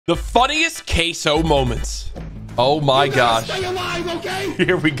The funniest CaseOh moments. Oh my gosh. Stay alive, okay?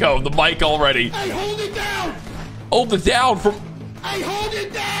 Here we go. The mic already. Hey, hold it down. Hold it down from. Hey, hold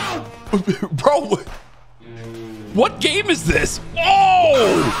it down. Bro, what game is this?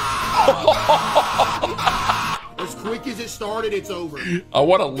 Oh! As quick as it started, it's over. I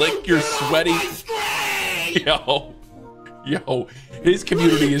want to lick your sweaty. Yo, his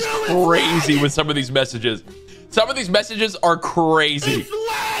community is crazy with some of these messages. Some of these messages are crazy. It's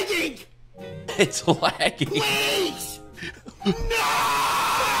lagging. It's lagging. Please.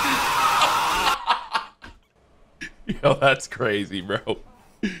 Yo, that's crazy, bro.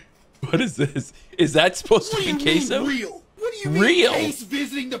 What is this? Is that supposed to be CaseOh? Real? What do you mean? Real? Case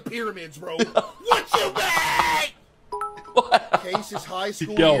visiting the pyramids, bro. What you mean? What? Case's high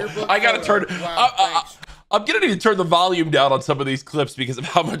school Yo, yearbook. I gotta turn. Wow, I'm gonna need to turn the volume down on some of these clips because of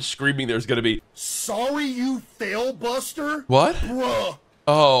how much screaming there's gonna be. Sorry, you fail buster. What? Bruh.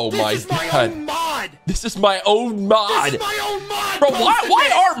 Oh my This is my god. own mod. This is my own mod. This is my own mod. Bro,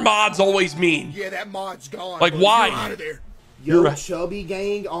 why are mods always mean? Yeah, that mod's gone. Like, bro. why? You're out of there. You're Yo, right. chubby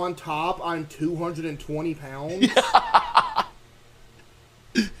gang on top. I'm 220 pounds.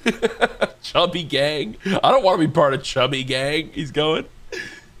 Chubby gang. I don't want to be part of chubby gang. He's going.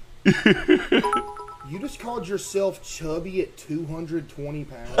 You just called yourself chubby at 220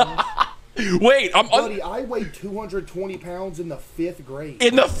 pounds? Wait, Buddy, I weighed 220 pounds in the 5th grade.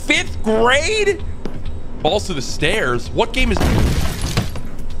 in the 5th grade? Falls to the stairs. What game is?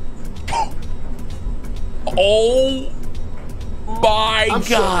 Oh my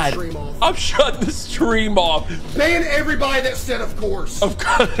god! I'm shutting the stream off. Ban everybody that said, of course. Of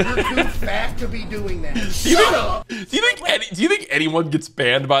course. You're too fat to be doing that. Shut up. Do you think anyone gets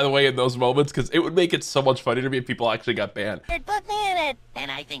banned, by the way, in those moments? Because it would make it so much funnier to me if people actually got banned. Put me in it, and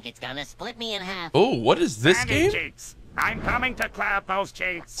I think it's gonna split me in half. Oh, what is this Sandy game? cheeks. I'm coming to clap those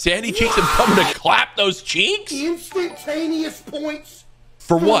cheeks. Sandy cheeks and coming to clap those cheeks? Instantaneous points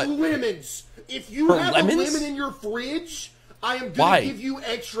For what? lemons. If you For have lemons? a lemon in your fridge, I am Why? gonna give you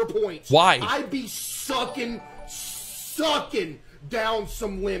extra points. Why? I'd be sucking down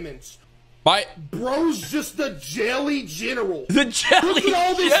some lemons. My Bro's just the jelly general. the jelly Look at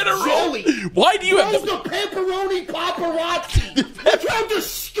all this general. jelly. Why do you Bro's have the pepperoni paparazzi. Look how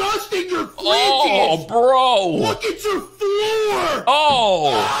disgusting your fridge Oh, is. bro. Look at your floor.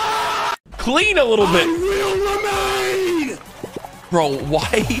 Oh. Clean a little I bit. will remain. Bro,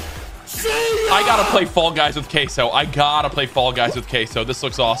 why? I gotta play Fall Guys with CaseOh. I gotta play Fall Guys with CaseOh. This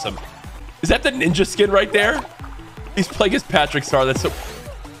looks awesome. Is that the ninja skin right there? He's playing as Patrick Star. That's so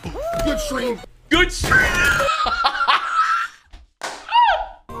Good stream. good.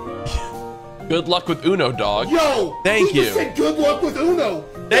 Good luck with Uno, dog. Yo, Thank he you. just said good luck with Uno.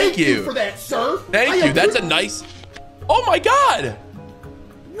 Thank you. for that, sir. Thank you. That's a nice. Oh my God.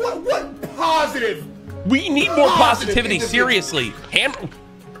 What positive? We need more Positive positivity. individual. Seriously.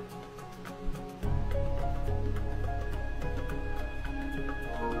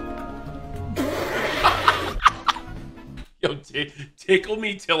 Yo, tickle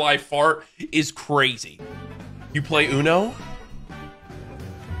me till I fart is crazy. You play Uno?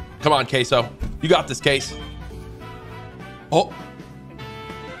 Come on, CaseOh. You got this, Case. Oh.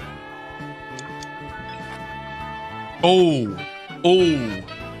 Oh. Oh.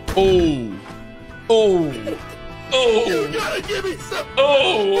 Oh. Oh. Oh. You gotta give me some.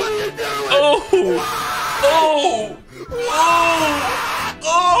 Oh. What are you doing? Oh. Oh.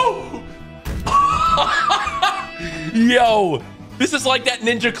 Oh. Yo, this is like that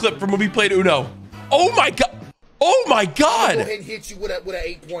ninja clip from when we played Uno. Oh my God. Oh my God. Go ahead and hit you with a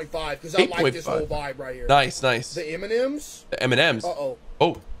 8.5 because I like this whole vibe right here. Nice, nice. The M&Ms. The M&Ms. Uh-oh.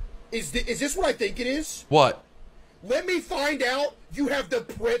 Oh. Is this what I think it is? What? Let me find out. You have the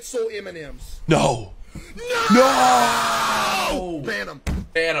pretzel M&Ms. No. No! Ban them.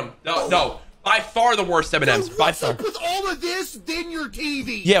 Ban him. No, no. By far the worst M&Ms. By What's far. up with all of this? Then your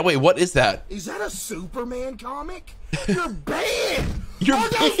TV. Yeah, wait, what is that? Is that a Superman comic? You're banned. You're Are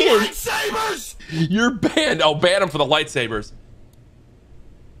those banned. lightsabers? You're banned. Oh, ban him for the lightsabers.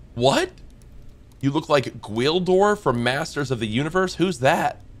 What? You look like Gwildor from Masters of the Universe? Who's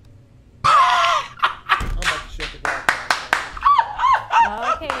that?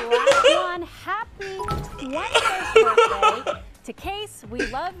 Okay, last one. Happy 21st birthday to Case. We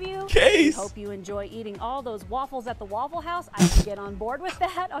love you. Case. We hope you enjoy eating all those waffles at the Waffle House. I can get on board with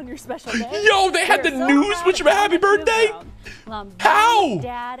that on your special day. Yo, they had We the are so news proud wish of him a how happy much you've birthday. grown. How?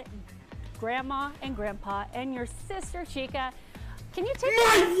 Dad, Grandma, and Grandpa, and your sister Chica. Can you take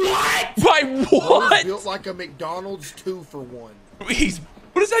My what? By what? Built like a McDonald's 2-for-1. Please.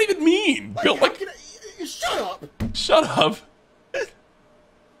 What does that even mean? Built How like. can I- shut up. Shut up.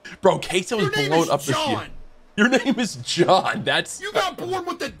 Bro, CaseOh is blown up this year. Your name is John. That's You got born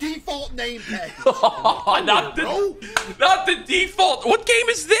with the default name tag. not the default. What game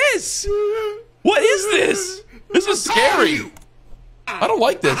is this? What is this? This is scary. I don't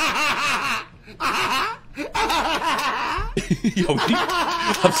like this. Yo,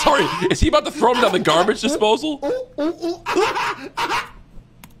 I'm sorry. Is he about to throw him down the garbage disposal?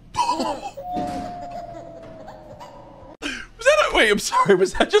 Wait, I'm sorry.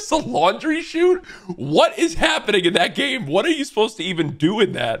 Was that just a laundry chute? What is happening in that game? What are you supposed to even do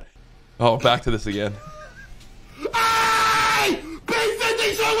in that? Oh, back to this again. Hey!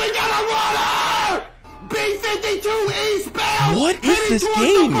 B-52, we got a runner! B-52 eastbound! What is this towards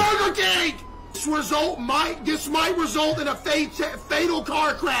game? the Burger King! This might result in a fatal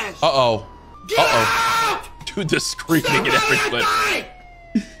car crash. Uh-oh. Get out! Dude, the screaming in every clip.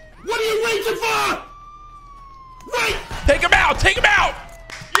 What are you waiting for? Right! Take him out! Take him out!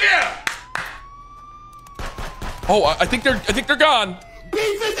 Yeah! Oh, I think they're gone.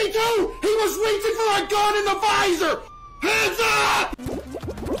 B-52! He was reaching for a gun in the visor! Hands up!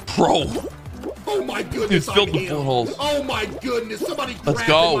 Bro. Oh my goodness, Dude, filled with bullet holes. Oh my goodness, somebody Let's grabbed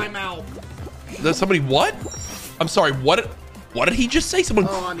go. in my mouth. There's somebody what? I'm sorry, what did he just say? Someone.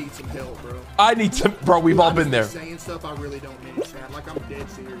 Oh, I need some help, bro. I need some, bro, we've all been there. Saying stuff I really don't mean, Chad. Like, I'm dead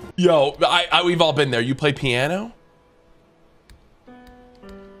serious. Yo, we've all been there. You play piano?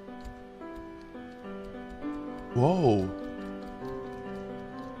 Whoa.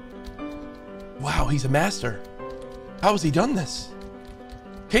 Wow, he's a master. How has he done this?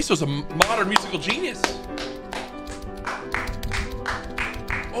 CaseOh's a modern musical genius.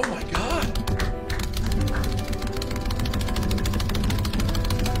 Oh my God.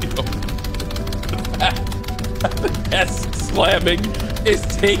 The desk slamming is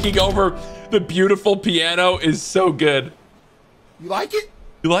taking over. The beautiful piano is so good. You like it?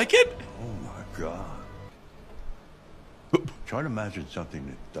 You like it? Oh my God. Try to imagine something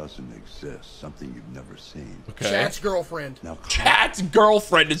that doesn't exist, something you've never seen. Okay. Chad's girlfriend. Now, Chat's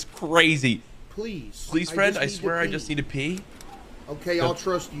girlfriend is crazy. Please. Please, friend, I swear I just need to pee. Okay, I'll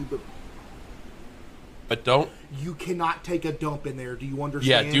trust you, But don't. you cannot take a dump in there. Do you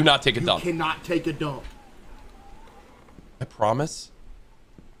understand? Yeah, do not take a dump. You cannot take a dump. I promise.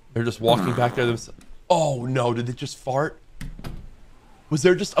 They're just walking back there themselves. Oh no, did they just fart? Was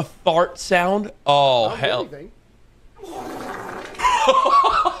there just a fart sound? Oh, hell.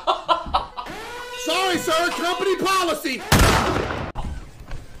 Sorry, sir. Company policy.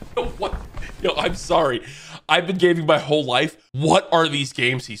 What? Yo, I'm sorry. I've been gaming my whole life. What are these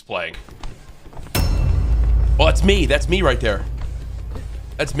games he's playing? Well, that's me. That's me right there.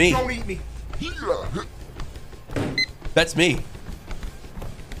 That's me. Don't eat me. That's me.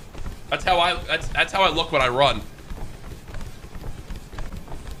 That's how I look when I run.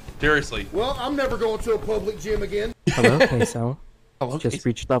 Seriously. Well, I'm never going to a public gym again. Hello, CaseOh. Hello, Just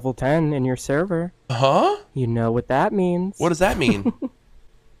reached level 10 in your server. Huh? You know what that means. What does that mean?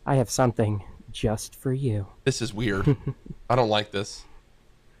 I have something just for you. This is weird. I don't like this.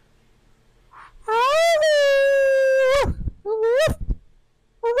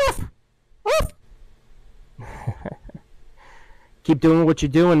 Keep doing what you're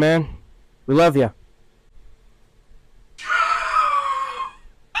doing, man. We love you.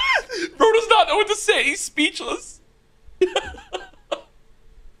 Bro does not know what to say. He's speechless. He's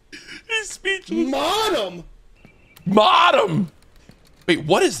speechless. Mod him. Mod him. Wait,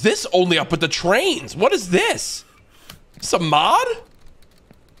 what is this only up with the trains? What is this? Some mod?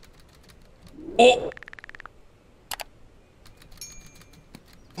 Oh.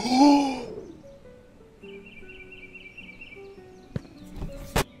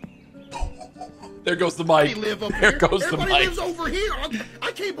 There goes the mic. There goes the mic. Everybody lives over here.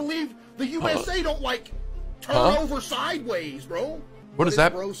 I can't believe the USA don't like turn over sideways, bro. What is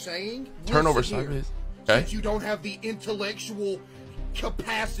that? Bro saying? Turn over Listen here. sideways. Okay. Since you don't have the intellectual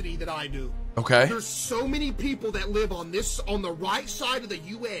capacity that I do. Okay. There's so many people that live on the right side of the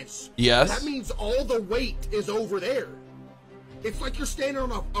U.S. Yes. That means all the weight is over there. It's like you're standing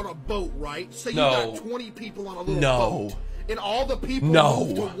on a boat, right? Say you got 20 people on a little boat. And all the people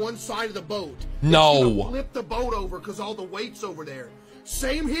move to one side of the boat. No. It's gonna flip the boat over because all the weight's over there.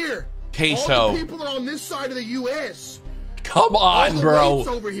 Same here. CaseOh. All the people are on this side of the U.S. Come on, bro.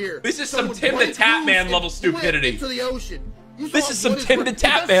 Over here. This is So some when Tim the weight Tap Man moves, level it flips stupidity. into the ocean. This is some Tim the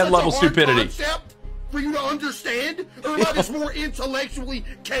Tap Man level stupidity. For you to understand, or am I just more intellectually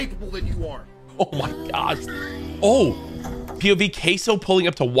capable than you are? Oh my gosh. Oh, POV CaseOh pulling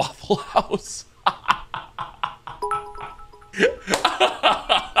up to Waffle House.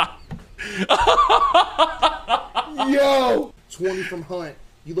 Yo! 20 from Hunt.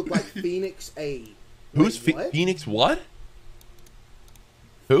 You look like Phoenix A. Who's Phoenix what?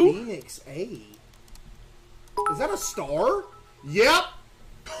 Who? Phoenix A. Is that a star? Yep.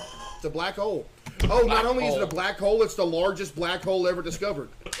 It's a black hole. Oh, not only is it a black hole, it's the largest black hole ever discovered.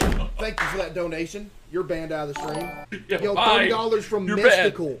 Thank you for that donation. You're banned out of the stream. Yeah, Yo, $30 from You're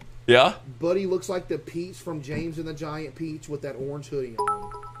Mystical. banned. Yeah? Buddy looks like the Peach from James and the Giant Peach with that orange hoodie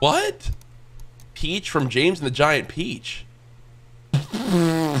on. What? Peach from James and the Giant Peach.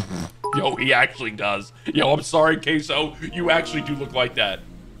 Yo, he actually does. Yo, I'm sorry, CaseOh. You actually do look like that.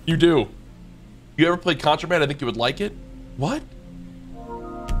 You do. You ever played Contraband? I think you would like it. What?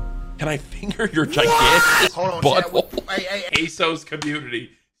 Can I finger your gigantic butthole? Hey. CaseOh's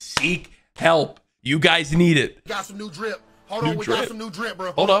community. Seek help. You guys need it. Got some new drip. Hold on, we got some new drip,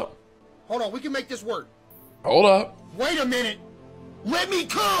 bro. Hold up. Hold on, we can make this work. Hold up. Wait a minute. Let me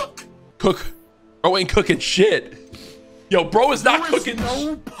cook. Cook. Bro ain't cooking shit. Yo, bro is not cooking. There is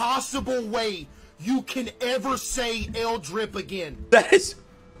no possible way you can ever say L drip again. That is.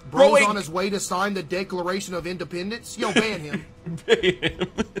 Bro's on his way to sign the Declaration of Independence. Yo, ban him. Ban him.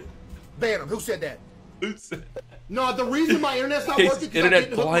 Ban him. Who said that? Who said that? No, the reason my internet's not working is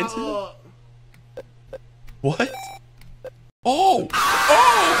internet blinds him? What? Oh!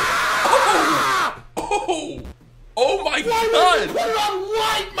 Oh my God! Put it on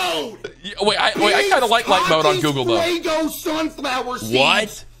light mode. Yeah, wait, I kind of like light mode on Google though. Fuego sunflower seeds.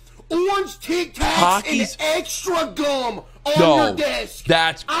 What? Orange Tic Tacs and extra gum on your desk.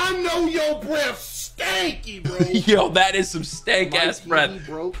 That's. I know your breath stanky, bro. Yo, that is some stank ass breath,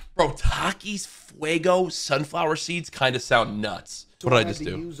 bro. Takis Fuego sunflower seeds kind of sound nuts. So what did I just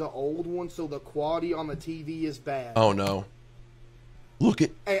do? Use an old one, so the quality on the TV is bad. Oh no! Look at.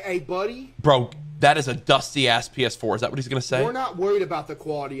 Hey, buddy. Bro, that is a dusty ass PS4. Is that what he's gonna say? We're not worried about the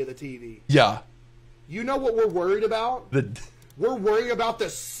quality of the TV. Yeah. You know what we're worried about? We're worried about the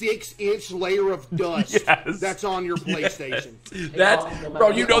 6-inch layer of dust that's on your PlayStation. That's, bro,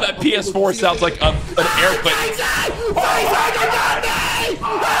 you know that PS4 sounds like an airplane.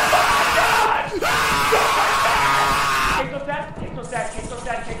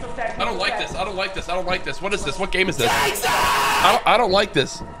 I don't like this. I don't like this. I don't like this. What is this? What game is this? I don't like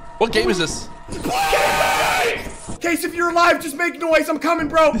this. What game is this? Case, if you're alive, just make noise. I'm coming,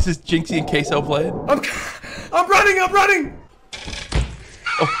 bro. This is Jinxie and CaseOh playing. I'm running. I'm running.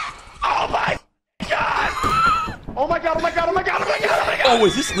 Oh my God! Oh my God! Oh my God! Oh my God! Oh my God! Oh my God! Oh,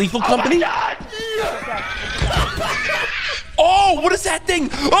 is this Lethal Company? Oh, what is that thing?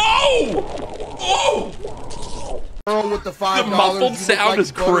 Oh! Oh! Girl with the $5. The muffled sound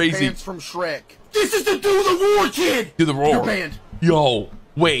is crazy. From Shrek. This is the Do the Roar kid. Do the Roar. You're banned. Yo,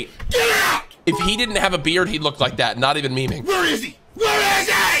 wait. Get out! If he didn't have a beard, he'd look like that. Not even memeing. Where is he? Where is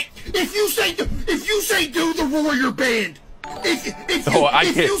he? If you say Do the Roar, you're banned. If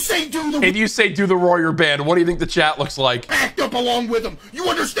you say Do the Roar, you're banned. What do you think the chat looks like? Act up along with him. You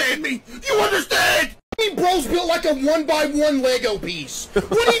understand me? You understand? Bro's built like a 1x1 Lego piece.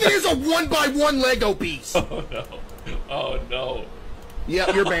 What even is a 1x1 Lego piece? Oh no. Oh no. Yeah,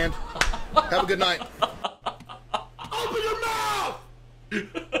 you're banned. Have a good night. Open your mouth!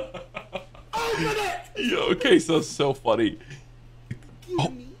 Open it! Yo, CaseOh's so funny.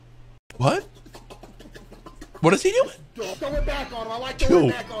 Oh. What? What is he doing? Throw it back on him. I like throwing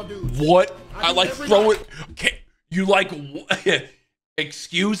it back on dudes. What? I like throwing. Okay. You like?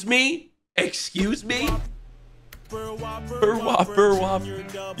 Excuse me? Excuse me? Burwop.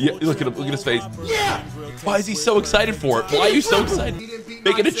 Yeah, look at him. Look at his face. Yeah. Why is he so excited for it? Why are you so excited?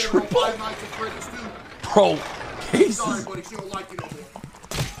 Making a triple. Bro, Case. Sorry, buddy. She don't like it over there.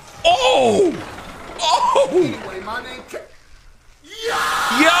 Oh! Oh! Anyway, my name.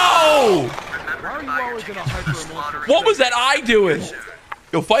 Yo! What was that eye doing?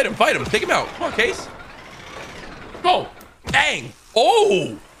 Yo, fight him, fight him. Take him out. Come on, Case. Go. Bang.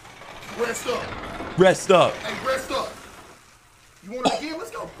 Oh! Rest up. Rest up. Hey, rest up. You want it again?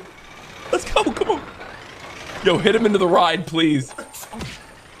 Let's go. Let's go. Come on. Yo, hit him into the ride, please.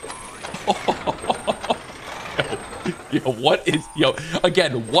 Yo, what is... Yo,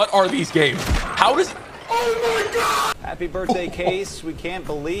 again, what are these games? How does... Oh, my God! Happy birthday, Case. We can't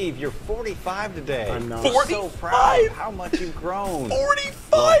believe you're 45 today. I'm not. 45? So proud of how much you've grown.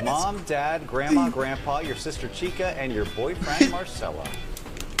 45? Love Mom, Dad, Grandma, Grandpa, your sister Chica, and your boyfriend, Marcella.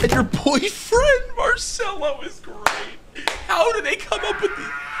 And your boyfriend, Marcelo, is great. How do they come up with these?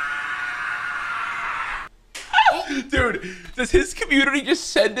 Dude, does his community just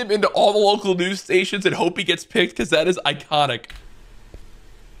send him into all the local news stations and hope he gets picked? Because that is iconic.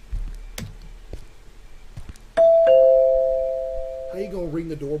 How you gonna ring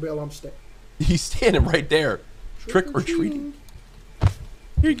the doorbell? I'm He's standing right there. Trick or treating.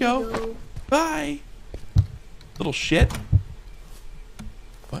 Here you go. Bye. Little shit.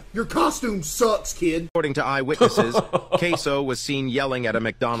 What? Your costume sucks, kid. According to eyewitnesses, CaseOh was seen yelling at a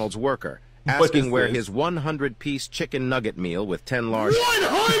McDonald's worker, asking where his 100-piece chicken nugget meal with 10 large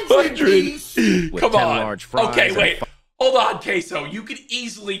 100 piece? with Come 10 on. large fries. Okay, wait. Hold on, CaseOh. You could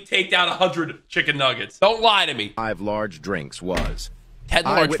easily take down 100 chicken nuggets. Don't lie to me. 5 large drinks was. 10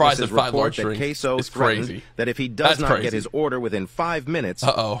 large fries and 5 large that drinks. CaseOh It's threatened crazy. that if he does not crazy. get his order within 5 minutes,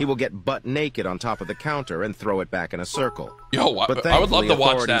 Uh-oh. he will get butt naked on top of the counter and throw it back in a circle. Yo, But I would love thankfully, to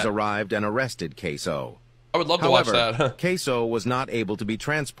watch authorities that. arrived and arrested CaseOh. I would love to However, watch that. CaseOh was not able to be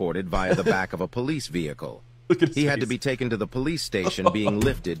transported via the back of a police vehicle. Look at his He had to face. be taken to the police station being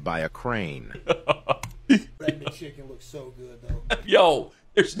lifted by a crane. That McChicken looks so good, though. Yo,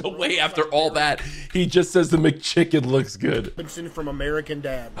 there's no way after all that he just says the McChicken looks good. Been sent from American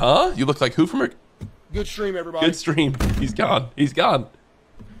Dad. Huh? You look like who from a Good stream, everybody. good stream? He's gone. He's gone.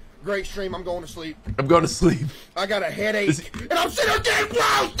 Great stream. I'm going to sleep. I'm going to sleep. I got a headache, and I'm sitting here getting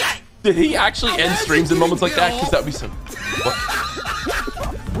roasted. Did he actually end streams in moments like that? Because that'd be so.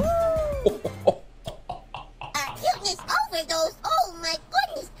 Cuteness overdose. Oh my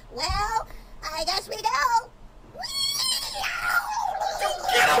goodness. Well, I guess we go.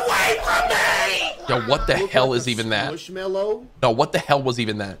 Get away from me! Yo, what the hell is even that? Squishmallow? No, what the hell was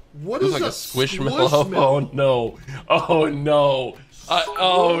even that? What It is was like a squishmallow. squishmallow? Oh no! Oh no!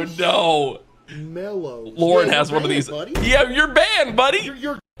 Oh no! Mellow. Lauren Yeah, has you're one of banned, these. buddy. Yeah, you're banned, buddy.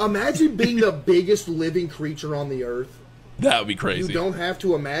 Imagine being the biggest living creature on the earth. That would be You crazy. don't have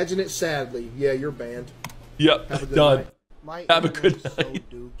to imagine it, sadly. Yeah, you're banned. Yep, Have a good done. night. My Have a good internet's night.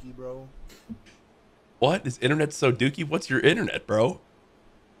 so dookie, bro. What? Is internet so dookie? What's your internet, bro?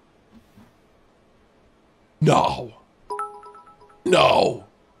 No. No.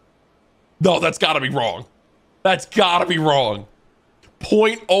 No, that's gotta be wrong. That's gotta be wrong.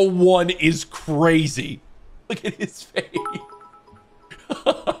 0.01 is crazy. Look at his face.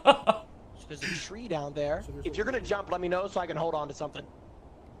 There's a tree down there. If you're gonna jump, let me know so I can hold on to something.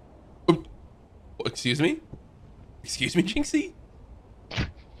 Oh, excuse me? Excuse me, Jinxie?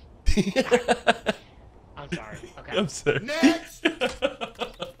 I'm sorry. Okay. I'm sorry. Next!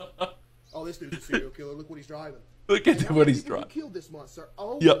 Oh, this dude's a serial killer. Look what he's driving. Look at what he's People you driving. killed this month, sir.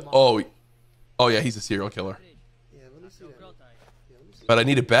 Oh, Yep. my. Oh, yeah, he's a serial killer. Yeah, let me see that. Yeah, let me see But I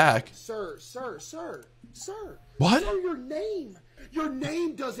need it back. Sir. What? Sir, your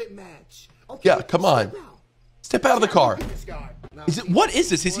name doesn't match. Okay, Yeah, come on. step out. Step out of the car. Look at this guy. Now, Is it? What is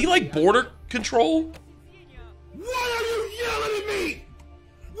this? Is he like border control? Why are you yelling at me?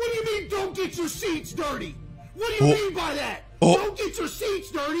 What do you mean, don't get your seats dirty? What do you mean by that? Oh. Don't get your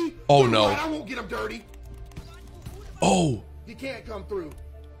seats dirty? Oh, You're no. right, I won't get them dirty. Oh, You can't come through.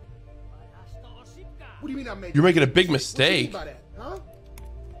 What do you mean I'm making? you're making a big What do you mean mistake. by that? Huh?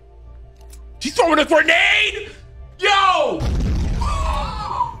 She's throwing a grenade! Yo!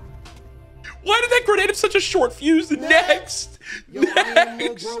 Why did that grenade have such a short fuse? Next! Yo, I am no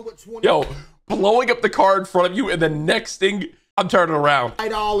Next! bro with 20 Yo, blowing up the car in front of you, and then next thing, I'm turning around.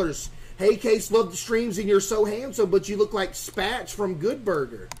 $5. Hey, Case, love the streams and you're so handsome, but you look like Spatch from Good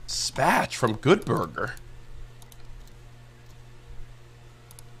Burger. Spatch from Good Burger.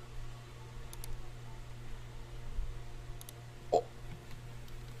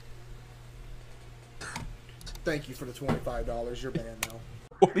 Thank you for the $25. You're banned now.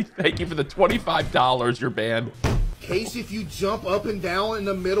 Thank you for the $25. You're banned. Case, if you jump up and down in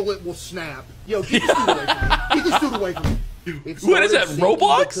the middle, it will snap. Yo, get this dude away from me. Get this dude away from me. It's What is that,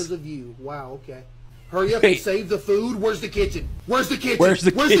 Roblox? Because of you. Wow, okay. Hurry up Wait. and save the food. Where's the kitchen? Where's the kitchen? Where's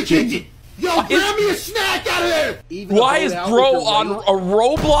the kitchen? Yo, Why grab is- me a snack out of there! Even Why a is boat out bro with your on weight? a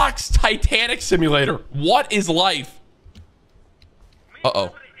Roblox Titanic simulator? What is life?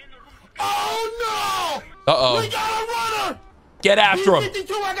 Uh-oh. Oh, no! Uh-oh. We got a runner! Get after him.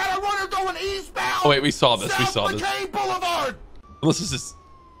 E52, I got a runner going eastbound! Oh, wait, we saw this. We South saw this. McCain Boulevard! This is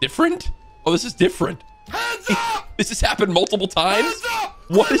different? Oh, this is different. Hands up! This has happened multiple times? Hands up!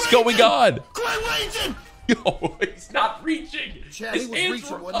 What Quit is going reaching! on? Quit reaching! Yo, he's not reaching. Chad, His he was hands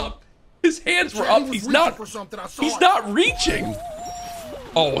reaching, were wasn't he? up. His hands were Chad, he up. was He's reaching not. for something. I saw He's it. not reaching.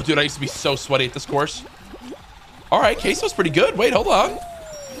 Oh, dude, I used to be so sweaty at this course. All right, CaseOh's pretty good. Wait, hold on.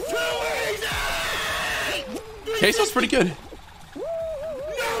 CaseOh's pretty good. No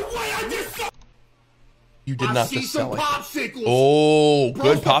way! I just saw. You did I not see just some sell it. popsicles. Oh, Bro's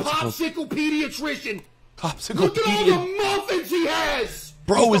good the popsicles. popsicle pediatrician. Popsicle Look at all the pediatrician. muffins he has.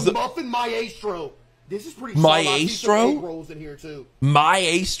 Bro, He's is the the muffin maestro. This is pretty solid. I see some Maestro? egg rolls in here too.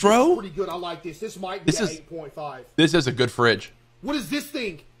 Maestro? Pretty good. I like this. This might be This an is- 8.5. This is a good fridge. What is this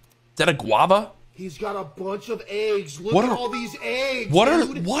thing? Is that a guava? He's got a bunch of eggs. Look at all these eggs.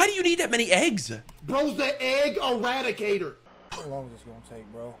 Dude. Why do you need that many eggs? Bro's the egg eradicator. How long is this gonna take,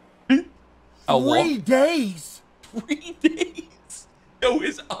 bro? How long? 3 days. 3 days. Yo,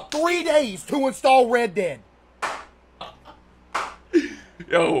 it's up. 3 days to install Red Dead.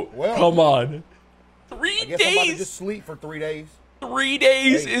 Yo, come on. 3 I guess I'm about to days. just sleep for 3 days. 3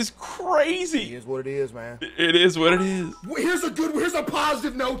 days is crazy. It is what it is, man. It is what it is. Here's a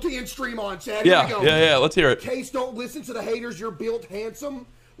positive note to end stream on, Chad. Yeah, Here we go. yeah. Let's hear it. Case, don't listen to the haters. You're built handsome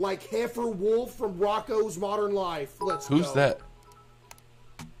like Heifer Wolf from Rocco's Modern Life. Let's go. Who's that?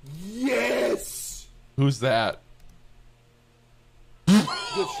 Yes. Who's that?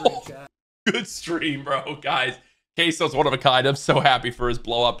 Good stream, Chad. Good stream, bro. Guys, CaseOh's one of a kind. I'm so happy for his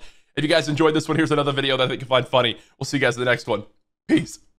blow up. If you guys enjoyed this one, here's another video that I think you'll find funny. We'll see you guys in the next one. Peace.